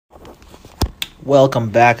Welcome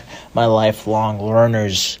back, my lifelong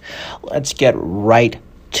learners. Let's get right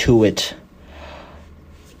to it.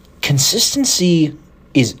 Consistency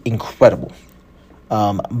is incredible.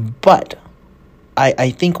 But I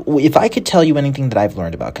think if I could tell you anything that I've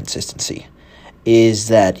learned about consistency is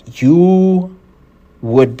that you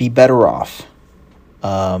would be better off.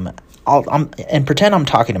 And pretend I'm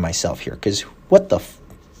talking to myself here, because what the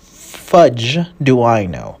fudge do I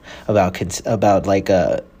know about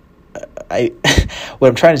what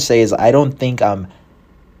I'm trying to say is I don't think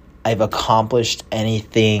I've accomplished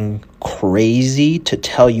anything crazy to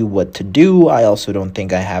tell you what to do. I also don't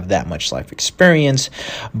think I have that much life experience,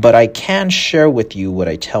 but I can share with you what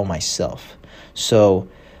I tell myself. So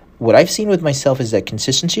what I've seen with myself is that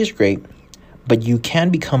consistency is great, but you can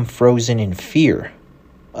become frozen in fear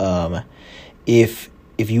if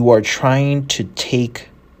you are trying to take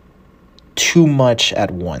too much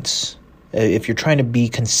at once. If you're trying to be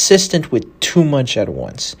consistent with too much at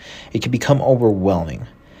once, it can become overwhelming.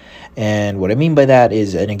 And what I mean by that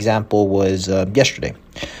is an example was yesterday.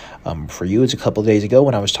 For you, it's a couple of days ago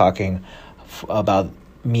when I was talking about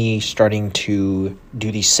me starting to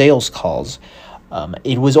do these sales calls.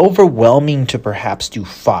 It was overwhelming to perhaps do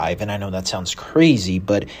 5, and I know that sounds crazy,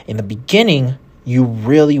 but in the beginning, you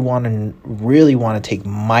really want to take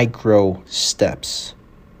micro steps.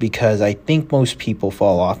 Because I think most people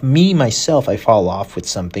fall off. Me, myself, I fall off with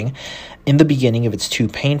something in the beginning if it's too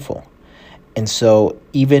painful. And so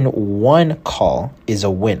even one call is a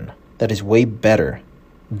win. That is way better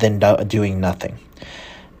than doing nothing.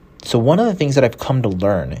 So one of the things that I've come to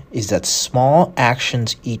learn is that small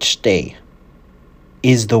actions each day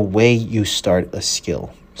is the way you start a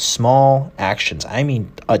skill. Small actions. I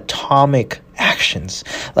mean atomic actions.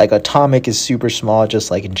 Like atomic is super small, just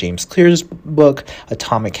like in James Clear's book,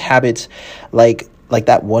 Atomic Habits. Like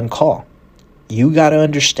that one call. You got to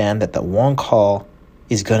understand that one call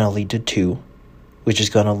is going to lead to 2, which is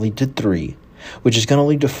going to lead to 3, which is going to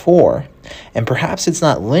lead to 4. And perhaps it's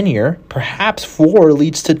not linear. Perhaps 4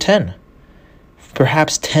 leads to 10.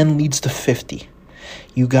 Perhaps 10 leads to 50.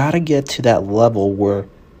 You got to get to that level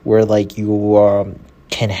where like you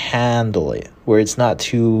can handle it, where it's not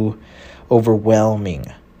too overwhelming,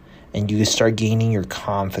 and you start gaining your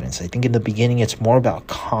confidence. I think in the beginning it's more about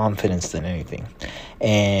confidence than anything.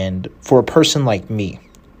 And for a person like me,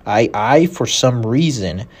 I for some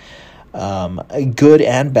reason, a good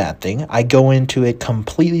and bad thing, I go into it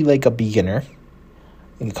completely like a beginner,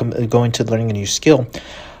 go into learning a new skill,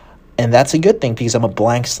 and that's a good thing because I'm a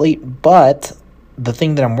blank slate. But the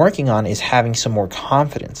thing that I'm working on is having some more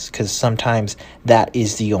confidence, because sometimes that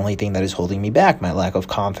is the only thing that is holding me back, my lack of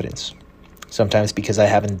confidence. Sometimes because I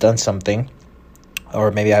haven't done something,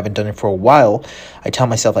 or maybe I haven't done it for a while, I tell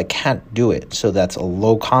myself I can't do it. So that's a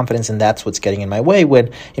low confidence, and that's what's getting in my way,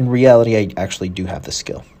 when in reality I actually do have the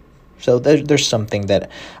skill. So there's something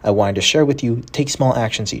that I wanted to share with you. Take small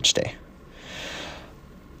actions each day.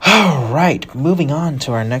 All right, moving on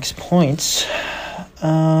to our next points.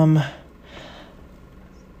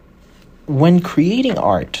 When creating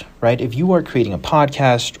art, right, if you are creating a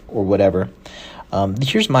podcast or whatever,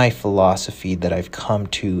 here's my philosophy that I've come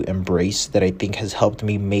to embrace that I think has helped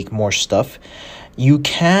me make more stuff. You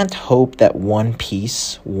can't hope that one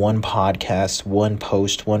piece, one podcast, one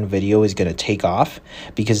post, one video is going to take off,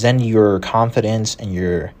 because then your confidence and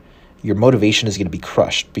your motivation is going to be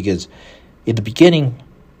crushed, because in the beginning,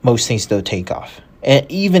 most things don't take off. And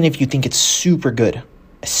even if you think it's super good,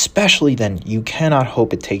 especially then, you cannot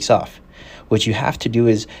hope it takes off. What you have to do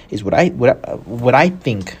is what I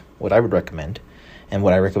would recommend, and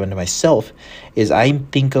what I recommend to myself, is I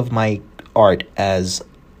think of my art as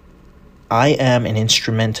I am an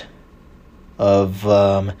instrument of,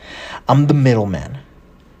 I'm the middleman.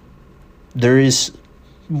 There is,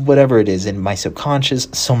 whatever it is in my subconscious,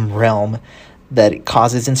 some realm that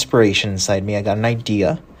causes inspiration inside me. I got an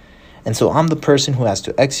idea, and so I'm the person who has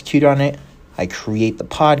to execute on it. I create the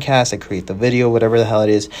podcast, I create the video, whatever the hell it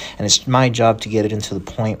is, and it's my job to get it into the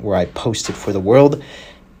point where I post it for the world,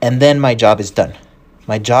 and then my job is done.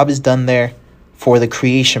 My job is done there for the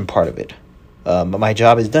creation part of it. But my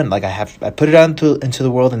job is done. Like I put it out into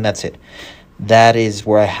the world, and that's it. That is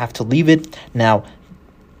where I have to leave it. Now,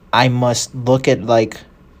 I must look at like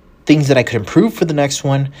things that I could improve for the next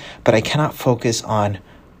one, but I cannot focus on,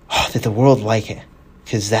 did the world like it?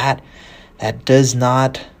 Because that does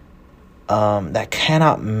not... that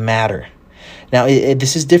cannot matter. Now,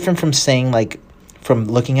 this is different from saying, like, from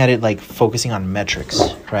looking at it like focusing on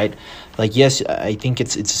metrics, right? Like, yes, I think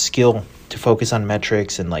it's a skill to focus on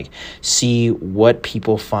metrics and like see what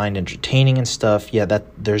people find entertaining and stuff. Yeah, that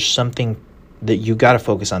there's something that you got to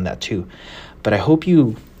focus on that too. But I hope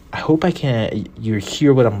you hope you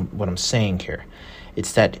hear what I'm saying here.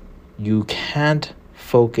 It's that you can't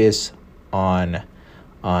focus on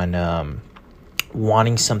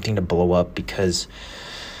wanting something to blow up because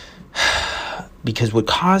what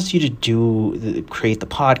caused you to create the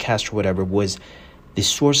podcast or whatever was the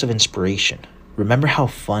source of inspiration. Remember how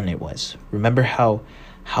fun it was. Remember how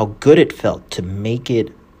good it felt to make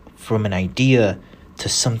it from an idea to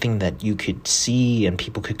something that you could see and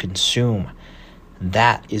people could consume.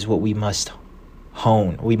 That is what we must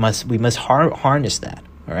hone. We must harness that.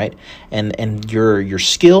 All right. And your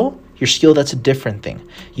skill, that's a different thing.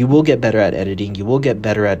 You will get better at editing. You will get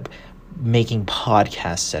better at making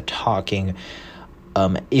podcasts, at talking.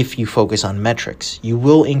 If you focus on metrics, you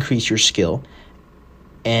will increase your skill.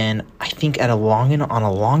 And I think on a long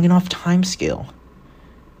enough time scale,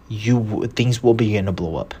 things will begin to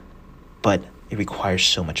blow up. But it requires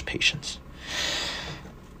so much patience.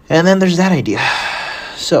 And then there's that idea.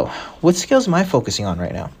 So, what skills am I focusing on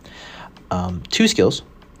right now? 2 skills: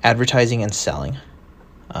 advertising and selling.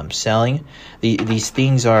 Selling, these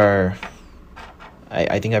things are,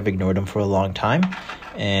 I think I've ignored them for a long time,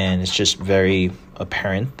 and it's just very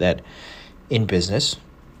apparent that in business,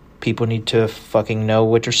 people need to fucking know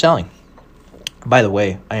what you're selling. By the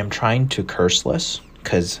way, I am trying to curse less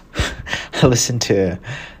because I listened to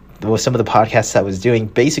some of the podcasts I was doing,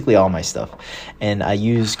 basically all my stuff, and I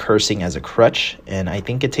use cursing as a crutch, and I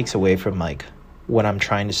think it takes away from like what I'm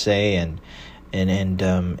trying to say, and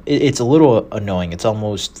it's a little annoying. It's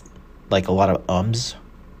almost like a lot of ums,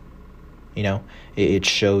 you know. It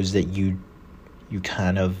shows that you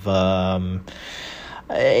kind of I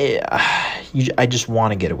just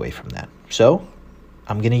want to get away from that. So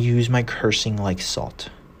I'm gonna use my cursing like salt.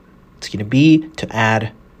 It's gonna be to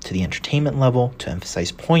add to the entertainment level, to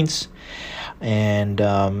emphasize points, and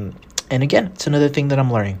again, it's another thing that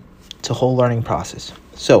I'm learning. It's a whole learning process.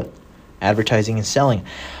 So, advertising and selling.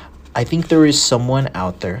 I think there is someone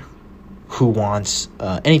out there who wants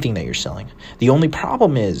anything that you're selling. The only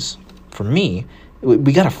problem is, for me,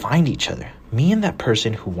 we got to find each other. Me and that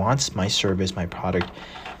person who wants my service, my product,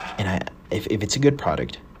 and if it's a good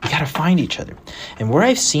product, we got to find each other. And where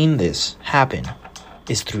I've seen this happen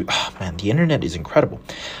is through, the internet is incredible.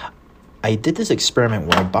 I did this experiment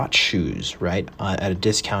where I bought shoes, right, at a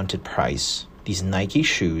discounted price, these Nike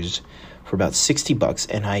shoes for about $60,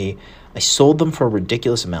 and I sold them for a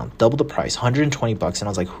ridiculous amount, double the price, $120, and I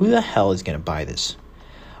was like, who the hell is going to buy this?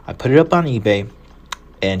 I put it up on eBay,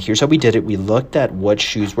 and here's how we did it. We looked at what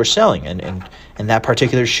shoes were selling, and that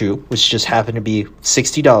particular shoe, which just happened to be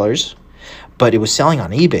 $60, but it was selling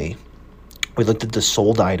on eBay. We looked at the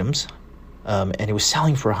sold items, and it was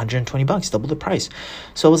selling for $120, double the price.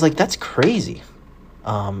 So I was like, that's crazy.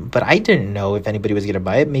 But I didn't know if anybody was going to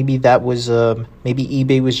buy it. Maybe that was, maybe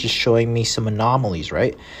eBay was just showing me some anomalies,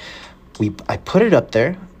 right? I put it up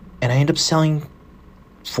there, and I ended up selling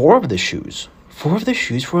 4 of the shoes for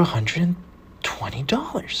 $120.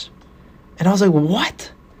 And I was like,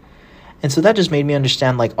 what? And so that just made me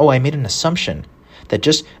understand, like, I made an assumption that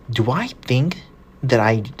do I think that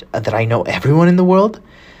I know everyone in the world?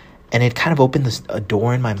 And it kind of opened a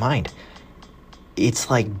door in my mind. It's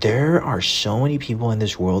like there are so many people in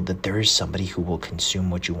this world that there is somebody who will consume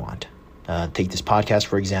what you want. Take this podcast,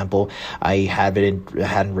 for example. I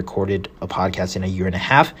hadn't recorded a podcast in a year and a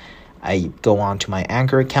half. I go on to my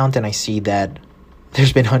Anchor account and I see that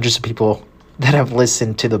there's been hundreds of people that have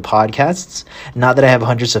listened to the podcasts. Not that I have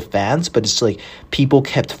hundreds of fans, but it's like people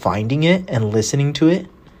kept finding it and listening to it.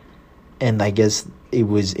 And I guess it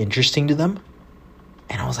was interesting to them.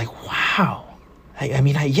 And I was like, wow.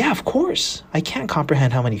 Yeah, of course. I can't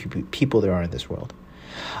comprehend how many people there are in this world.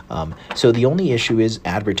 So the only issue is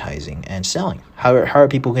advertising and selling. How are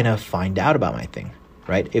people going to find out about my thing,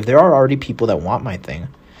 right? If there are already people that want my thing,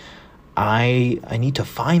 I need to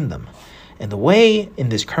find them. And the way in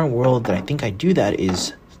this current world that I think I do that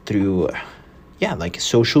is through, like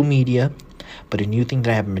social media. But a new thing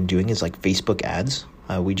that I haven't been doing is like Facebook ads.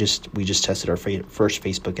 We just tested our first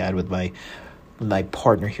Facebook ad with my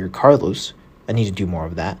partner here, Carlos. I need to do more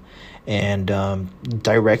of that, and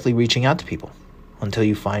directly reaching out to people until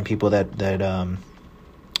you find people that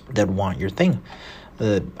want your thing.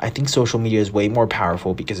 I think social media is way more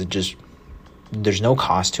powerful because there's no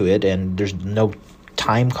cost to it, and there's no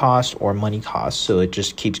time cost or money cost, so it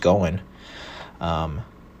just keeps going.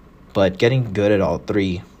 But getting good at all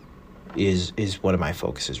 3 is one of my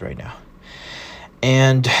focuses right now.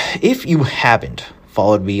 And if you haven't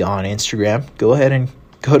followed me on Instagram, go ahead and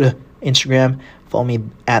go to Instagram, follow me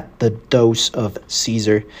at the Dose of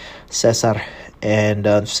Cesar,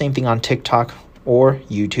 and same thing on TikTok or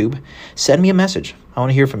YouTube. Send me a message. I want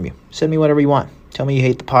to hear from you. Send me whatever you want. Tell me you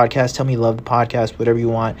hate the podcast. Tell me you love the podcast, whatever you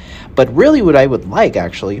want. But really what I would like,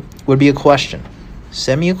 actually, would be a question.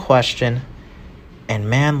 Send me a question. And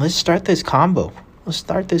man, let's start this combo.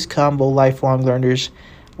 Lifelong learners.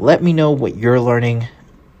 Let me know what you're learning.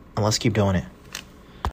 And let's keep doing it.